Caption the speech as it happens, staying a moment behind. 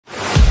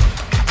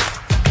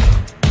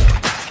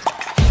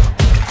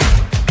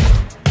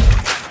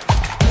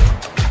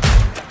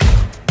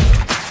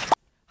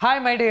Hi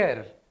my dear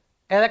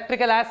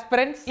electrical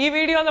aspirants. ఈ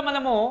వీడియోలో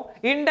మనము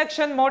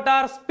ఇండక్షన్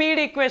మోటార్ స్పీడ్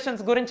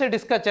ఈక్వేషన్స్ గురించి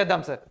డిస్కస్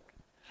చేద్దాం sir.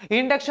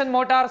 Induction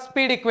motor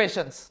speed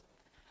equations.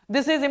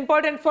 This is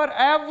important for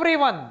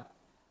everyone.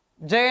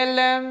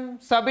 JLM,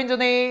 sub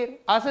engineer,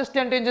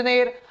 assistant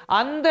engineer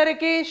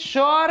అందరికీ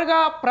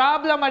షూర్గా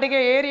problem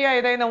అడిగే area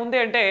ఏదైనా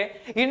ఉంది అంటే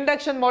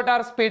induction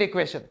motor speed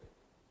equation.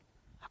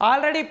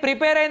 Already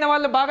prepare అయిన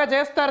వాళ్ళు బాగా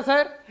చేస్తారు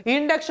sir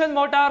induction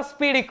motor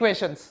speed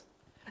equations.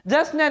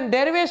 Just నేను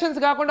డెరివేషన్స్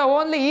కాకుండా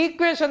ఓన్లీ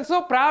ఈక్వేషన్స్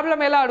ప్రాబ్లం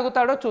ఎలా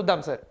అడుగుతాడో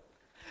చూద్దాం సార్.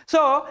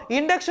 సో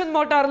ఇండక్షన్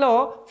మోటార్లో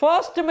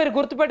ఫస్ట్ మీరు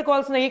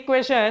గుర్తుపెట్టుకోవాల్సిన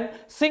equation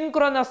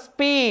synchronous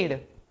speed.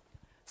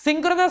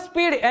 Synchronous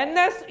speed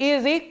ns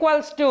is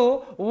equals to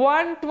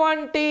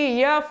 120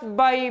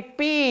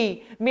 f/p.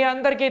 మీ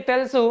అందరికీ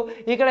తెలుసు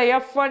ఇక్కడ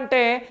f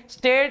అంటే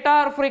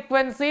stator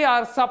frequency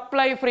or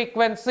supply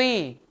frequency.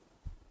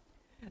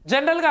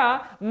 జనరల్గా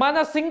మన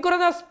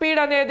సింక్రోనస్ స్పీడ్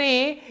అనేది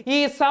ఈ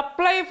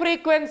సప్లై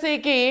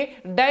ఫ్రీక్వెన్సీకి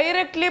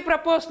డైరెక్ట్లీ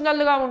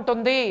ప్రపోర్షనల్గా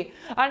ఉంటుంది.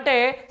 అంటే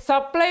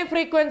సప్లై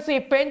ఫ్రీక్వెన్సీ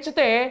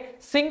పెంచితే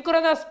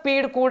సింక్రోనస్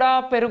స్పీడ్ కూడా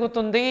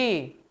పెరుగుతుంది.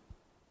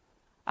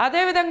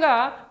 అదేవిధంగా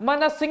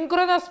మన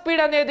సింక్రోనస్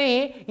స్పీడ్ అనేది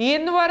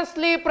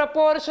inversely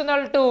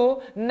proportional to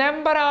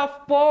number of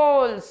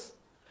poles.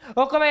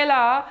 ఒకవేళ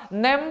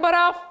నెంబర్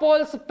ఆఫ్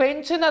పోల్స్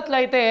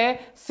పెంచినట్లయితే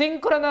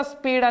సింక్రోనస్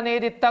స్పీడ్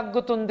అనేది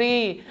తగ్గుతుంది.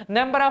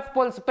 నెంబర్ ఆఫ్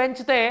పోల్స్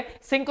పెంచితే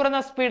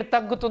సింక్రోనస్ స్పీడ్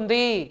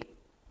తగ్గుతుంది.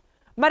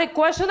 మరి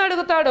క్వశ్చన్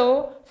అడుగుతాడు,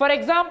 ఫర్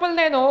ఎగ్జాంపుల్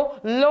నేను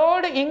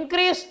లోడ్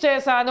ఇంక్రీజ్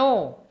చేశాను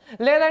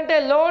లేదంటే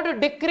లోడ్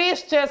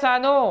డిక్రీజ్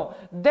చేశాను,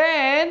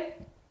 దెన్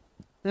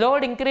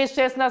లోడ్ ఇంక్రీజ్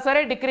చేసినా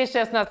సరే డిక్రీజ్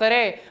చేసినా సరే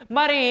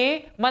మరి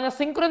మన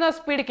సింక్రోనస్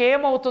స్పీడ్కి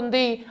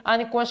ఏమవుతుంది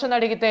అని క్వశ్చన్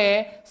అడిగితే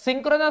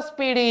synchronous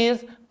speed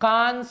is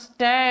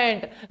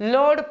constant.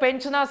 Load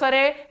పెంచినా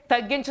సరే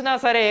తగ్గించినా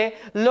సరే,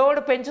 లోడ్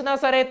పెంచినా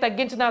సరే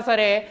తగ్గించినా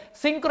సరే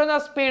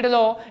సింక్రోనస్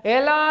స్పీడ్లో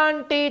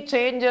ఎలాంటి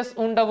చేంజెస్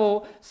ఉండవు.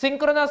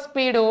 సింక్రోనస్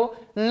స్పీడు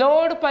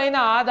లోడ్ పైన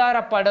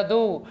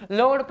ఆధారపడదు,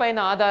 లోడ్ పైన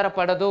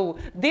ఆధారపడదు.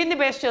 దీన్ని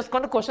బేస్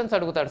చేసుకొని క్వశ్చన్స్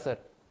అడుగుతాడు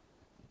సార్.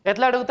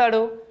 ఎట్లా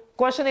అడుగుతాడు?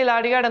 క్వశ్చన్ ఇలా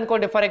అడిగాడు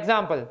అనుకోండి, for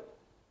example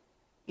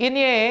in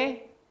a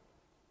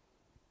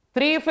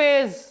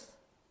 3-phase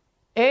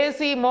AC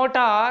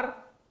motor,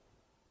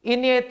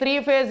 in a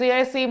 3-phase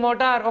AC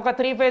motor, ఒక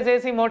 3-phase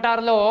AC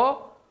మోటార్లో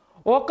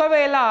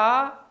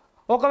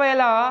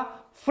ఒకవేళ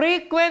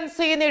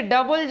ఫ్రీక్వెన్సీని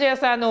డబుల్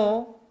చేశాను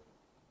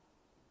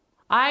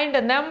అండ్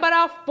నెంబర్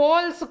ఆఫ్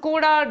పోల్స్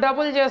కూడా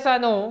డబుల్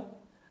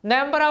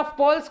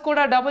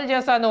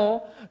చేశాను,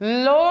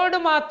 లోడ్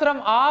మాత్రం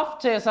ఆఫ్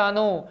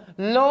చేశాను,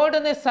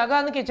 లోడ్ని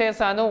సగానికి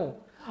చేశాను,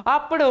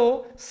 అప్పుడు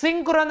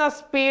సింక్రోనస్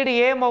స్పీడ్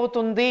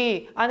ఏమవుతుంది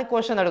అని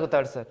క్వశ్చన్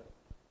అడుగుతాడు సార్.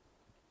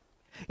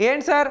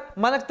 ఏంటి సార్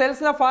మనకు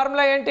తెలిసిన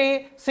ఫార్ములా ఏంటి?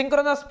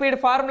 Synchronous speed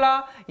formula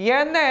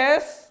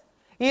ns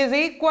is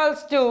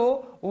equals to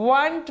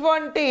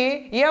 120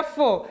 f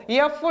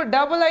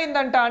double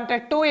అయిందంట అంటే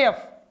 2f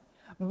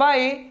by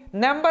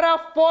number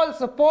of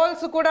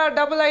poles కూడా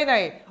డబుల్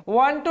అయినాయి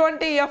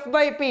 120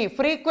 f/p.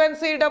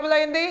 ఫ్రీక్వెన్సీ డబుల్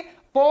అయింది,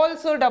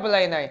 పోల్స్ డబుల్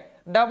అయినాయి,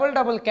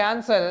 డబుల్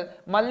క్యాన్సల్.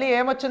 మళ్ళీ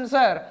ఏమొచ్చింది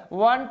సార్?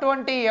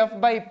 120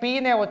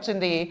 f/pనే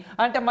వచ్చింది.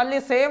 అంటే మళ్ళీ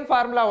సేమ్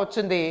ఫార్ములా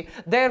వచ్చింది.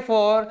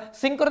 దేర్ఫోర్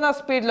సింక్రోనస్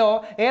స్పీడ్లో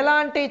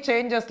ఎలాంటి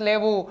చేంజెస్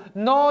లేవు,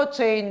 నో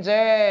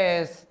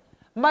చేంజెస్.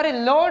 మరి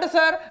లోడ్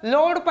సార్,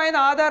 లోడ్ పైన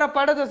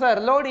ఆధారపడదు సార్.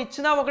 లోడ్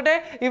ఇచ్చినా ఒకటే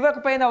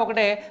ఇవ్వకపోయినా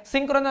ఒకటే,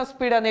 సింక్రోనస్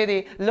స్పీడ్ అనేది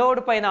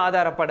లోడ్ పైన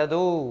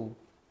ఆధారపడదు.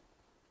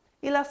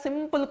 ఇలా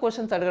సింపుల్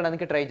క్వశ్చన్స్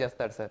అడగడానికి ట్రై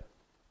చేస్తాడు సార్.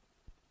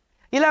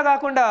 ఇలా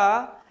కాకుండా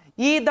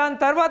దాని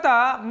తర్వాత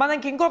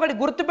మనకి ఇంకొకటి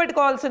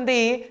గుర్తుపెట్టుకోవాల్సింది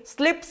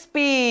స్లిప్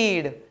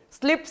స్పీడ్.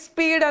 స్లిప్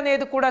స్పీడ్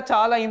అనేది కూడా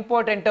చాలా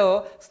important.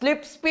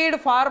 Slip speed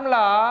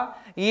formula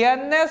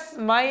ns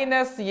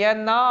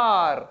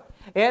nr,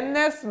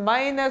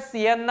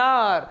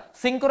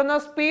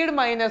 synchronous speed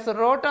minus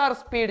rotor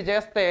speed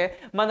చేస్తే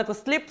మనకు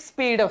స్లిప్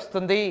స్పీడ్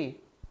వస్తుంది.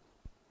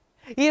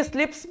 ఈ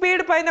స్లిప్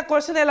స్పీడ్ పైన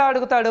క్వశ్చన్ ఎలా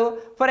అడుగుతాడు?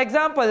 For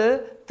example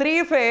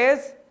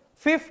 3-phase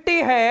 50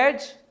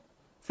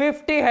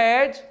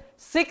 hertz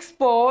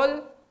 6-pole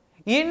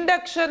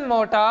induction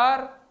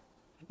motor.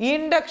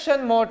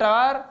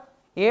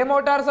 A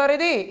motor sir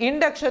ఇది?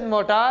 Induction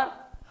motor.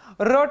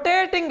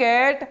 Rotating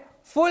at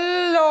full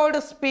load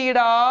speed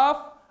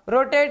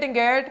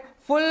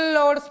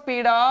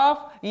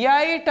of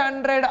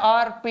 800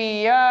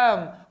 rpm.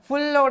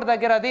 Full load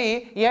దగ్గర అది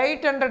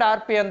 800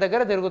 rpm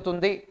దగ్గర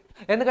తిరుగుతుంది.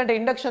 ఎందుకంటే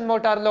ఇండక్షన్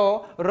మోటార్లో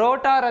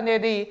రోటార్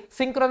అనేది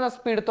సింక్రోనస్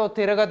స్పీడ్తో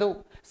తిరగదు,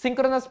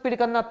 సింక్రోనస్ స్పీడ్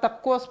కన్నా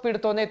తక్కువ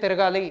స్పీడ్తోనే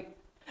తిరగాలి.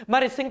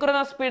 మరి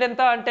సింక్రోనస్ స్పీడ్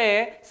ఎంత అంటే,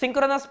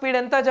 సింక్రోనస్ స్పీడ్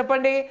ఎంత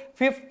చెప్పండి?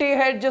 50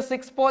 హెర్ట్జ్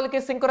 6-poleకి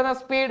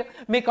సింక్రోనస్ స్పీడ్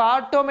మీకు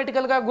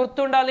ఆటోమేటికల్గా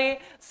గుర్తుండాలి.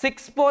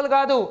 6-pole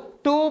కాదు,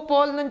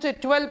 2-pole నుంచి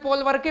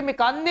 12-pole వరకు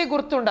మీకు అన్నీ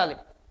గుర్తుండాలి.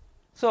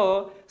 సో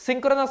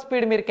సింక్రోనస్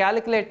స్పీడ్ మీరు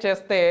క్యాలిక్యులేట్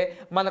చేస్తే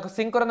మనకు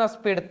సింక్రోనస్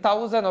స్పీడ్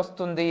 1000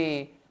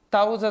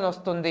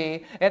 వస్తుంది.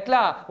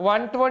 ఎట్లా?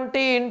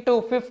 120 ×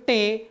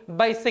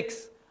 50/6,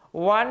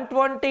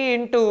 120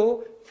 ×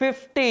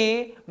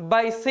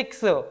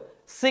 50/6,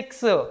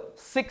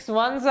 6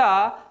 1s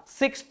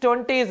 6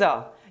 20s.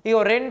 ఇగో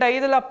 2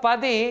 5ల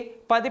 10,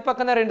 10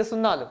 పక్కన 2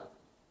 సున్నాలు.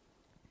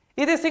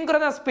 ఇది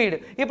సింక్రోనస్ స్పీడ్.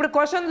 ఇప్పుడు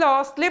క్వశ్చన్లో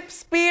స్లిప్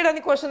స్పీడ్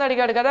అని క్వశ్చన్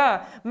అడిగాడు కదా,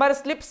 మరి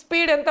స్లిప్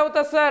స్పీడ్ ఎంత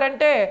అవుతుంది సార్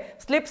అంటే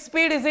slip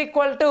speed is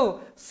equal to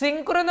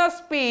synchronous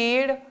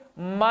speed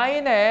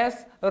minus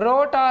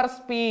rotor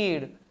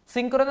speed.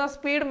 Synchronous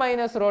speed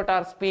minus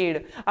rotor speed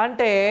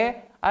అంటే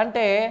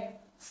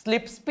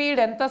స్లిప్ స్పీడ్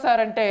ఎంత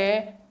సార్ అంటే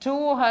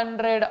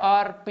 200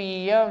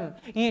 RPM.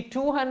 ఈ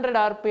 200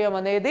 RPM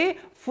అనేది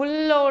ఫుల్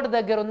లోడ్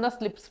దగ్గర ఉన్న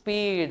స్లిప్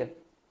స్పీడ్.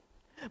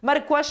 మరి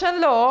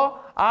క్వశ్చన్లో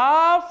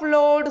ఆఫ్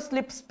లోడ్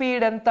స్లిప్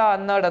స్పీడ్ ఎంత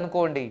అన్నాడు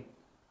అనుకోండి,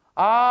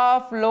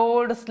 ఆఫ్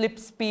లోడ్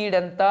స్లిప్ స్పీడ్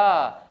ఎంత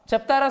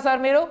చెప్తారా సార్?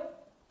 మీరు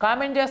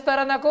కామెంట్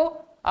చేస్తారా నాకు?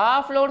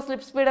 ఆఫ్ లోడ్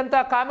స్లిప్ స్పీడ్ ఎంత?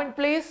 Comment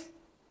please.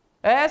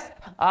 Yes,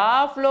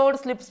 of load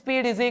slip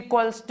speed is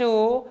equals to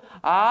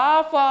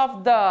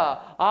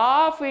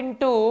half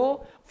into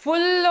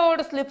full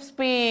load slip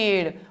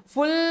speed.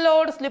 Full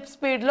load slip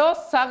స్పీడ్లో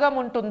సగం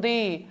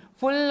ఉంటుంది.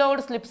 ఫుల్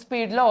లోడ్ స్లిప్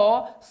స్పీడ్లో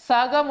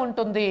సగం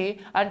ఉంటుంది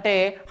అంటే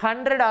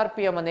 100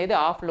 RPM అనేది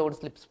ఆఫ్ లోడ్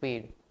స్లిప్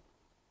స్పీడ్.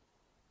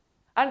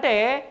 అంటే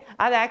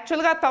అది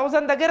యాక్చువల్గా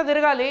 1000 దగ్గర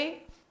తిరగాలి,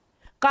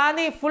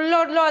 కానీ ఫుల్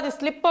లోడ్లో అది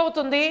స్లిప్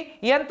అవుతుంది.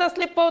 ఎంత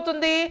స్లిప్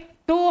అవుతుంది?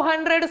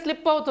 200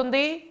 స్లిప్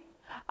అవుతుంది.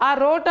 ఆ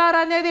రోటార్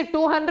అనేది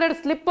 200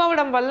 స్లిప్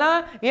అవ్వడం వల్ల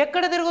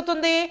ఎక్కడ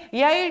తిరుగుతుంది?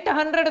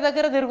 800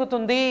 దగ్గర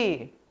తిరుగుతుంది.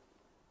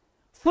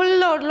 ఫుల్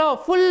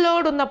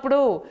లోడ్ ఉన్నప్పుడు,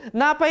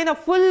 నా పైన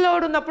ఫుల్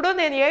లోడ్ ఉన్నప్పుడు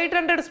నేను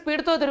 800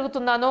 స్పీడ్తో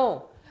తిరుగుతున్నాను.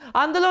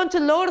 అందులోంచి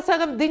లోడ్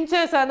సగం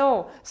దించేశాను,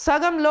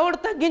 సగం లోడ్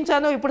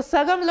తగ్గించాను, ఇప్పుడు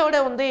సగం లోడే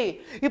ఉంది.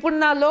 ఇప్పుడు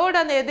నా లోడ్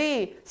అనేది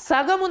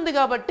సగం ఉంది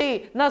కాబట్టి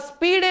నా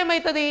స్పీడ్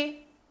ఏమవుతుంది?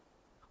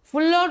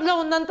 ఫుల్ లోడ్లో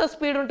ఉన్నంత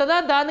స్పీడ్ ఉంటుందా,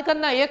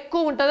 దానికన్నా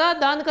ఎక్కువ ఉంటుందా,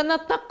 దానికన్నా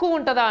తక్కువ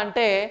ఉంటుందా?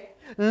 అంటే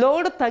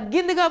లోడ్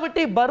తగ్గింది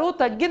కాబట్టి, బరువు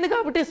తగ్గింది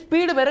కాబట్టి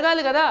స్పీడ్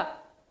పెరగాలి కదా.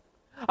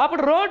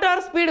 అప్పుడు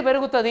రోటార్ స్పీడ్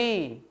పెరుగుతుంది.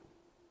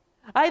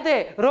 అయితే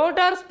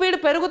రోటార్ స్పీడ్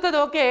పెరుగుతుంది,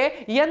 ఓకే.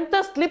 ఎంత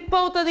స్లిప్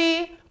అవుతుంది?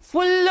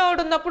 ఫుల్ లోడ్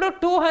ఉన్నప్పుడు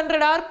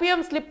 200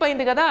 RPM స్లిప్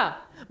అయింది కదా,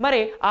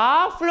 మరి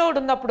ఆఫ్ లోడ్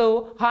ఉన్నప్పుడు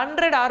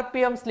 100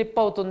 RPM స్లిప్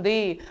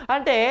అవుతుంది.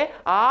 అంటే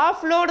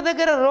ఆఫ్ లోడ్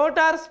దగ్గర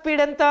రోటార్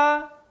స్పీడ్ ఎంత?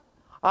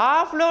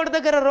 ఆఫ్ లోడ్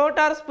దగ్గర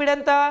రోటార్ స్పీడ్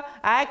ఎంత?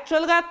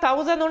 యాక్చువల్గా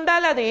 1000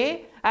 ఉండాలి. అది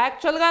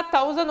యాక్చువల్గా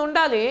 1000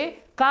 ఉండాలి,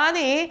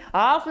 కానీ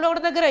ఆఫ్ లోడ్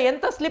దగ్గర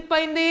ఎంత స్లిప్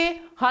అయింది?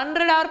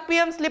 100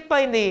 RPM స్లిప్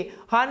అయింది.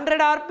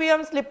 100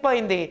 RPM స్లిప్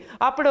అయింది.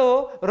 అప్పుడు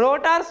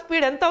రోటార్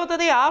స్పీడ్ ఎంత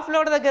అవుతుంది? ఆఫ్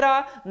లోడ్ దగ్గర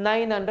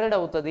 900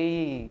 అవుతుంది.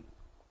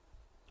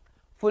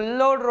 ఫుల్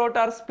లోడ్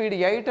రోటార్ స్పీడ్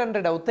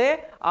 800 అవుతే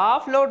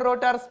of load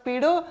rotor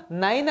speed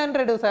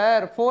 900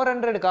 sir,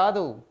 400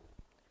 కాదు.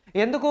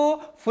 ఎందుకు?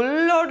 ఫుల్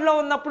లోడ్లో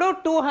ఉన్నప్పుడు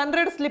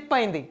 200 స్లిప్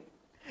అయింది.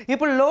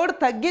 ఇప్పుడు లోడ్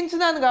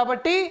తగ్గించినాను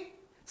కాబట్టి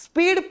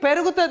స్పీడ్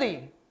పెరుగుతుంది,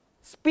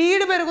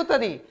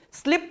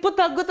 స్లిప్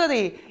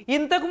తగ్గుతుంది.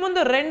 ఇంతకుముందు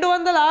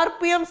 200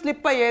 RPM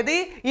స్లిప్ అయ్యేది,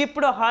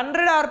 ఇప్పుడు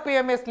 100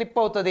 RPM స్లిప్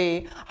అవుతుంది.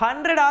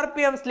 100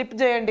 RPM స్లిప్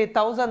చేయండి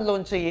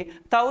 1000లోంచి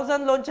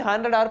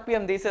 100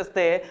 RPM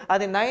తీసేస్తే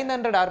అది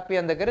 900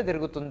 RPM దగ్గర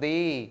తిరుగుతుంది.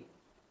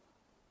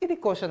 ఇది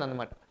క్వశ్చన్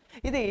అన్నమాట.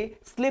 ఇది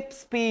slip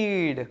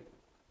speed.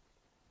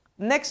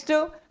 Next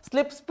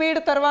slip speed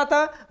తర్వాత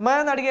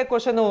మనం అడిగే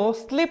question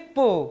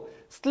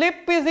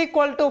slip is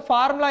equal to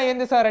formula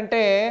ఏంది సార్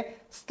అంటే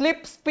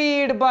slip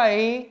speed by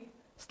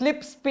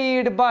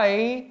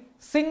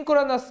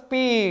synchronous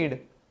speed.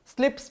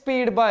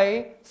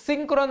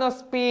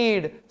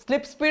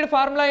 Slip speed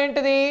formula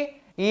ఏంటిది?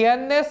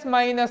 ns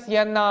minus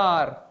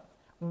nr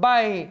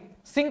by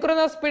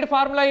synchronous speed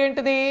formula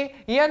ఏంటిది?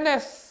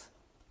 ns.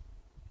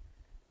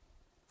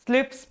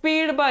 Slip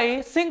speed by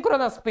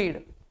synchronous speed.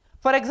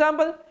 For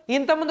example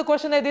ఇంతకుముందు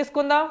question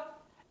తీసుకుందాం.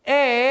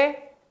 ఏ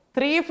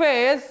 3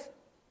 phase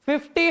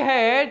 50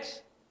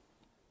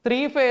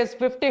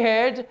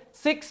 Hz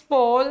 6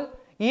 pole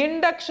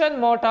induction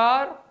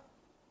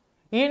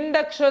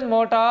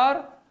motor,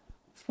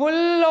 full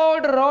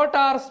load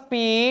rotor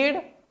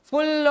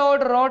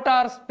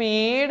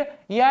speed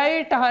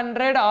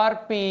 800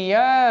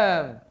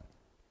 RPM.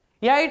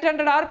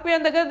 800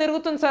 RPM దగ్గర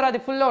తిరుగుతుంది sir అది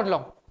full లోడ్లో.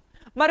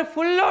 మరి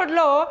full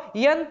లోడ్లో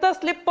ఎంత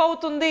స్లిప్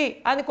అవుతుంది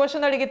అని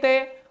క్వశ్చన్ అడిగితే,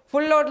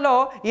 ఫుల్ లోడ్లో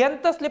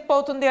ఎంత స్లిప్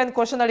అవుతుంది అని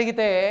క్వశ్చన్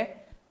అడిగితే,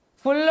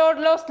 ఫుల్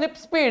లోడ్లో slip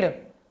speed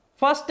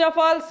first of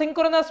all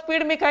synchronous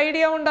speed మీకు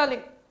ఐడియా ఉండాలి.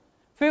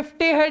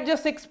 50 Hz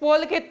 6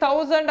 పోల్కి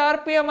 1000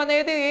 RPM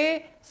అనేది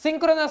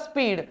సింక్రోనస్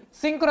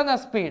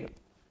స్పీడ్.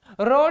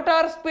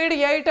 రోటార్ స్పీడ్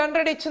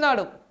 800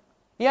 ఇచ్చినాడు,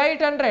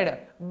 800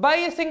 బై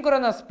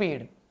సింక్రోనస్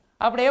స్పీడ్.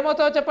 అప్పుడు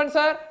ఏమవుతుందో చెప్పండి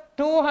సార్?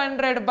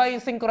 200 బై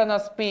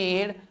సింక్రోనస్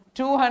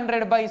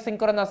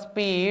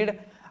స్పీడ్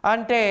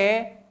అంటే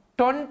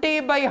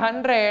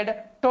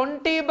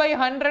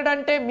 20/100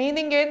 అంటే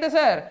మీనింగ్ ఏంటి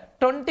సార్?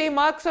 20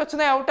 మార్క్స్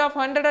వచ్చినాయి అవుట్ ఆఫ్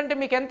 100 అంటే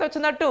మీకు ఎంత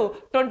వచ్చినట్టు?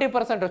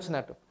 20%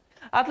 వచ్చినట్టు.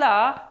 అట్లా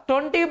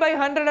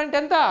 20/100 అంటే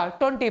ఎంత?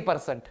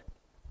 20%.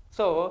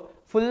 సో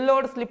ఫుల్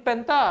లోడ్ స్లిప్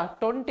ఎంత?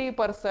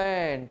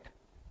 20%.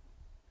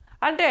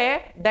 అంటే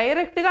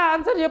డైరెక్ట్గా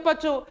ఆన్సర్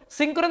చెప్పచ్చు,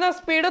 సింక్రోనస్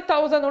స్పీడ్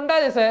 1000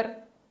 ఉండాలి సార్,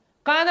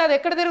 కానీ అది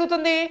ఎక్కడ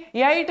తిరుగుతుంది?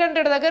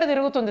 800 దగ్గర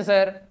తిరుగుతుంది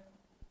సార్.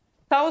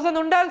 1000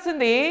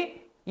 ఉండాల్సింది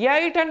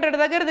 800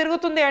 దగ్గర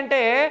తిరుగుతుంది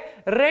అంటే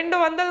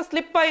 200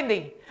 స్లిప్ అయింది.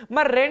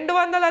 మరి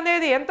 200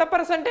 అనేది ఎంత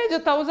పర్సెంటేజ్?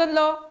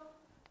 1000లో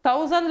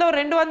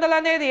 200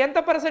 అనేది ఎంత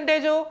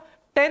పర్సెంటేజు?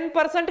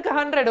 10%కి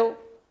 100,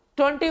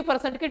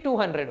 20%కి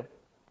 200,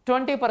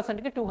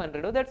 20%కి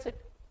 200. That's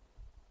it,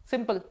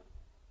 simple.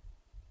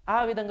 ఆ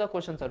విధంగా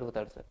క్వశ్చన్స్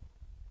అడుగుతాడు సార్,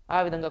 ఆ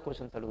విధంగా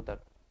క్వశ్చన్స్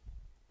అడుగుతాడు.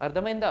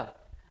 అర్థమైందా?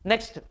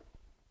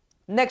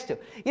 నెక్స్ట్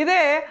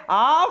ఇదే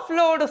ఆఫ్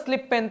లోడ్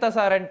స్లిప్ ఎంత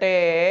సార్ అంటే,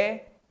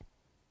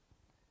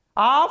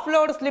 ఆఫ్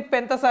లోడ్ స్లిప్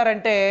ఎంత సార్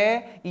అంటే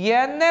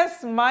NS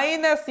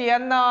minus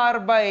NR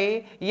by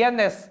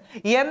NS.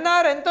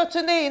 NR ఎంత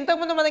వచ్చింది?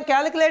 ఇంతకుముందు మనం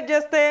క్యాలిక్యులేట్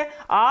చేస్తే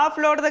ఆఫ్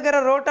లోడ్ దగ్గర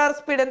రోటార్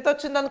స్పీడ్ ఎంత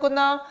వచ్చింది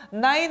అనుకున్నాం?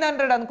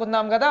 900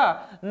 అనుకున్నాం కదా,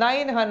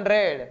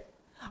 900.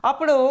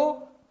 అప్పుడు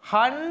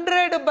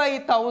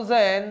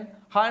 100/1000,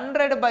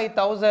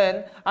 100/1000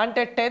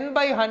 అంటే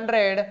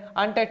 10/100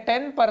 అంటే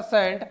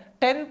 10%,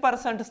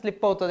 10%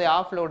 స్లిప్ అవుతుంది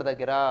ఆఫ్ లోడ్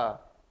దగ్గర.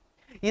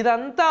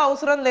 ఇదంతా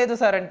అవసరం లేదు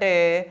సార్ అంటే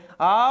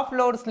of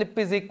load slip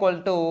is equal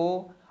to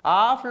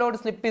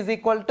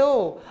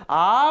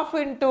half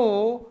into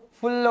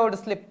full load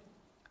slip,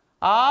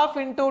 half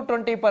into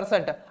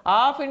 20%.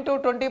 Half into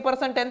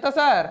 20% ఎంత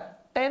సార్?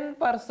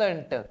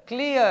 10%.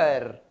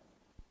 క్లియర్?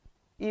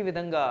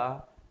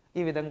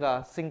 ఈ విధంగా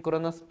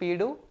synchronous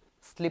speed,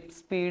 slip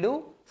speed,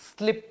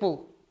 slip.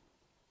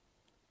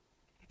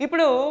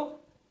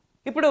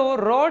 ఇప్పుడు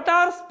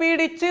రోటార్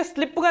స్పీడ్ ఇచ్చి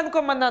స్లిప్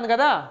కనుక్కోమన్నాను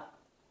కదా,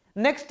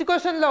 నెక్స్ట్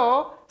క్వశ్చన్లో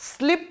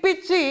స్లిప్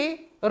ఇచ్చి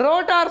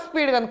రోటార్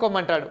స్పీడ్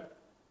కనుక్కోమంటాడు.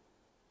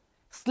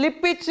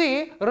 స్లిప్ ఇచ్చి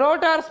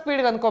రోటార్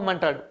స్పీడ్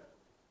కనుక్కోమంటాడు.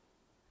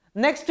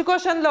 నెక్స్ట్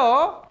క్వశ్చన్లో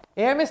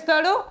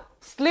ఏమిస్తాడు?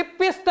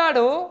 స్లిప్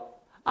ఇస్తాడు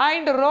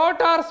అండ్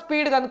రోటార్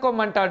స్పీడ్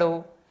కనుక్కోమంటాడు.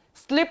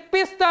 స్లిప్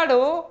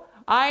ఇస్తాడు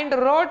అండ్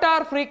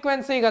రోటార్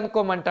ఫ్రీక్వెన్సీ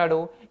కనుక్కోమంటాడు.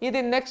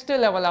 ఇది నెక్స్ట్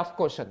లెవెల్ ఆఫ్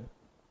క్వశ్చన్.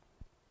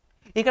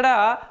 ఇక్కడ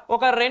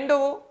ఒక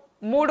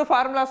 2-3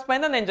 ఫార్ములాస్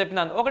పైన నేను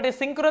చెప్పినాను. ఒకటి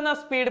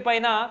సింక్రోనస్ స్పీడ్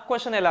పైన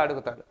క్వశ్చన్ ఎలా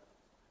అడుగుతాడు,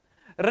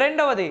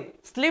 రెండవది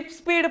స్లిప్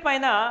స్పీడ్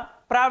పైన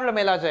ప్రాబ్లం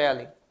ఎలా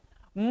చేయాలి,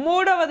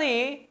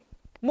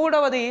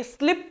 మూడవది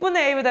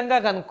స్లిప్ని ఏ విధంగా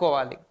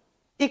కనుక్కోవాలి.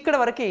 ఇక్కడ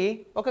వరకు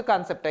ఒక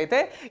కాన్సెప్ట్ అయితే,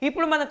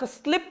 ఇప్పుడు మనకు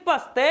స్లిప్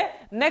వస్తే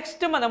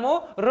నెక్స్ట్ మనము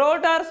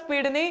రోటార్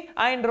స్పీడ్ని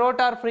అండ్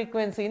రోటార్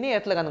ఫ్రీక్వెన్సీని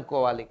ఎట్లా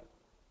కనుక్కోవాలి,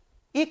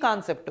 ఈ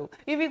కాన్సెప్ట్,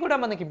 ఇవి కూడా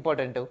మనకి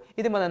ఇంపార్టెంట్.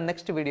 ఇది మనం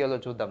నెక్స్ట్ వీడియోలో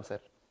చూద్దాం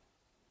సార్.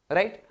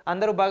 రైట్?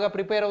 అందరూ బాగా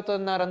ప్రిపేర్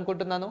అవుతున్నారు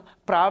అనుకుంటున్నాను.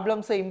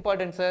 Problems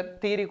important sir.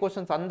 Theory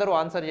questions అందరూ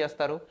ఆన్సర్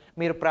చేస్తారు,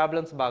 మీరు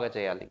ప్రాబ్లమ్స్ బాగా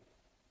చేయాలి.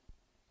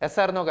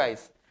 SR no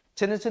guys?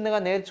 చిన్నగా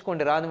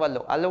నేర్చుకోండి. రాని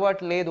వాళ్ళు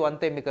అలవాటు లేదు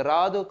అంతే. మీకు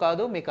రాదు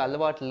కాదు, మీకు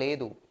అలవాటు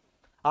లేదు.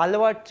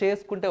 అలవాటు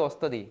చేసుకుంటే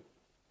వస్తుంది.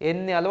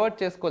 ఎన్ని అలవాటు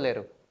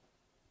చేసుకోలేరు.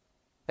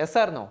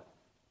 SR no?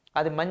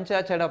 అది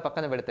మంచిగా చెడ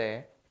పక్కన పెడితే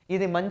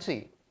ఇది మంచి,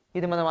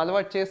 ఇది మనం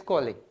అలవాటు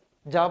చేసుకోవాలి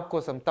జాబ్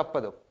కోసం,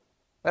 తప్పదు.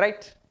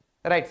 Right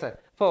sir.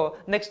 సో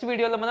నెక్స్ట్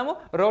వీడియోలో మనము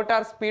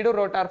rotor speed,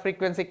 rotor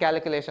frequency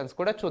calculations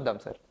కూడా చూద్దాం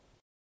సార్.